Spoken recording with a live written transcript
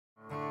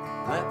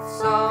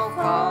Let's all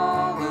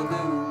follow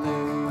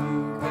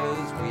Lulu,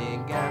 'cause we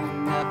ain't got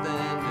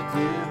nothing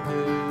to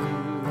do.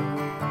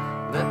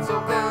 Let's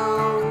all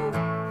go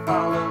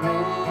follow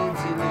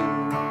Lindsay Lou.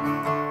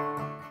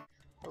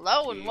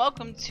 Hello and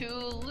welcome to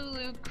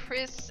Lulu,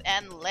 Chris,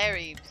 and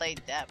Larry Play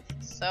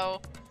Depth.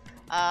 So,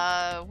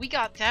 we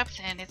got Depth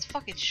and it's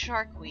fucking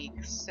Shark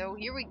Week. So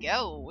here we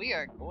go. We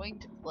are going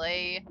to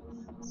play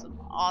some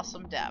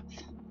awesome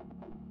Depth.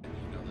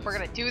 We're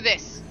gonna do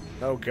this.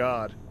 Oh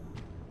god.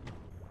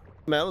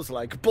 Smells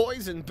like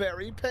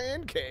boysenberry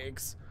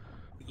pancakes.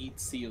 Eat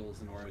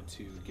seals in order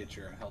to get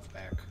your health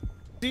back.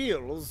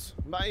 Seals?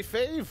 My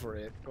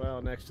favorite.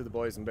 Well, next to the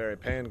boysenberry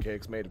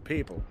pancakes made of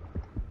people.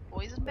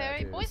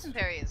 Boysenberry?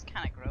 Boysenberry is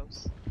kind of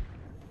gross.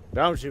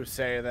 Don't you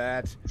say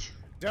that.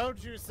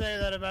 Don't you say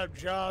that about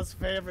Jaw's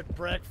favorite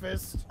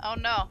breakfast. Oh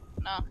no,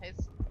 no,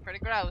 it's pretty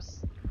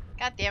gross.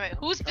 God damn it,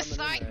 who's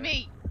beside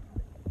me?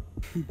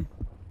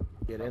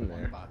 Get in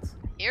there.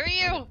 Hear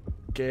you!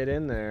 Get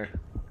in there.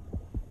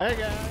 Hey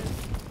guys!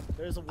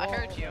 There's a wall. I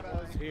heard you.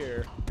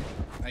 Here.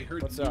 I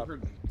heard What's you up?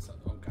 heard me.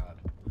 Oh god.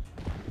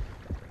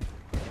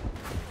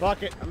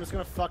 Fuck it. I'm just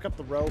gonna fuck up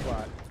the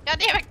robot. God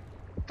damn it!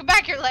 Come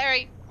back here,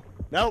 Larry!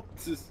 Nope.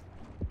 This is...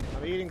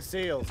 I'm eating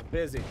seals. I'm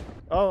busy.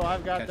 Oh,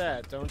 I've got Catch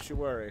that. Don't you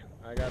worry.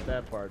 I got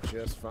that part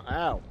just fine.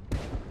 Ow.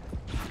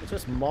 It's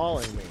just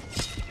mauling me.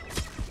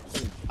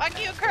 Fuck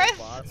you, Chris!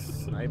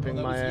 Bots sniping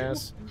Oh, that my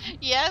was ass.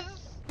 Yes!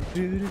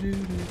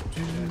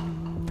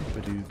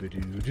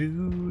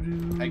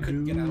 I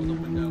couldn't get out of the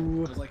window.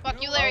 I was like, Fuck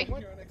no, you, Larry. you're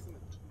an accident.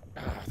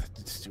 Ah,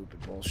 that's stupid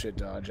bullshit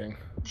dodging.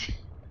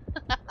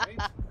 Right?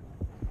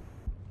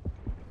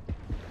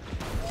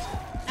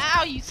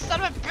 Ow, you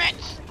son of a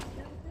bitch!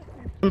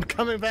 I'm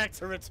coming back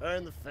to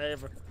return the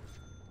favor.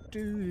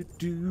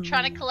 I'm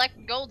trying to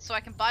collect gold so I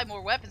can buy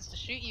more weapons to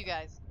shoot you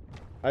guys.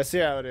 I see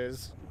how it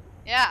is.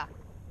 Yeah.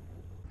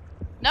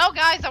 No,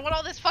 guys, I want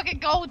all this fucking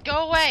gold.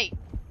 Go away.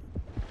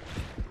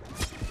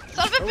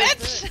 Son of a Who is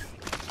bitch! this?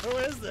 Who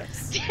is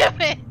this?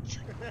 Damn it!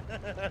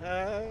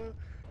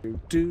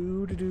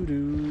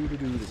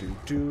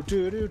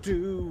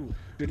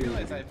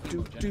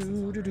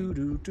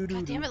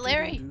 God damn it,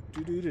 Larry!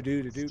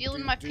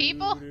 Stealing my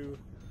people?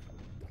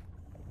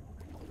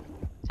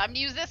 Time to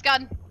use this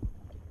gun.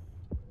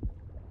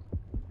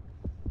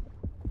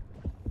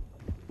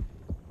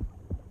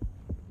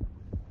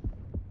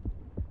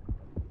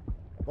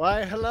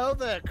 Why, hello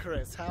there,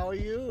 Chris. How are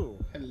you?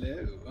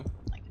 Hello.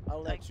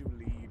 I'll let you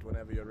lead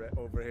whenever you're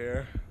over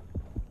here.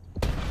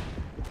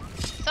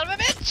 Son of a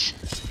bitch!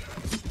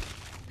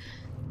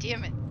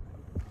 Damn it.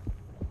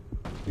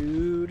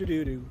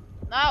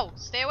 No,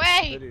 stay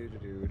away!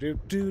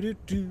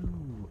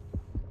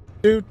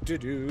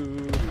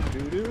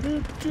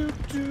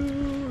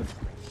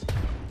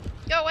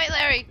 Go away,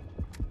 Larry!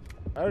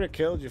 I already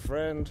killed your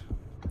friend.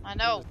 I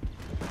know.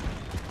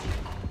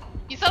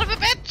 You son of a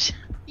bitch!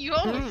 You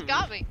almost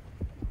got me.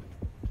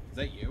 Is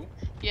that you?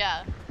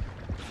 Yeah.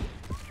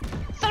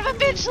 Son of a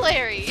bitch,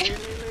 Larry!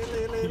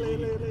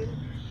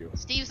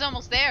 Steve's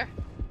almost there.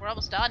 We're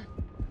almost done.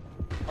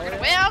 We're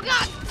gonna win. Oh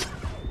god!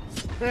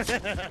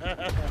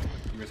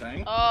 You were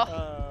saying?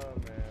 Oh,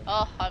 man.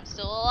 oh, I'm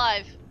still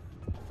alive.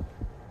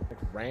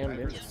 Like rammed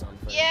into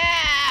something.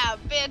 Yeah,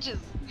 bitches.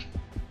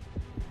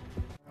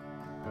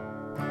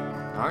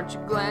 Aren't you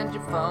glad you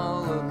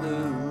followed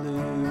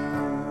Lulu?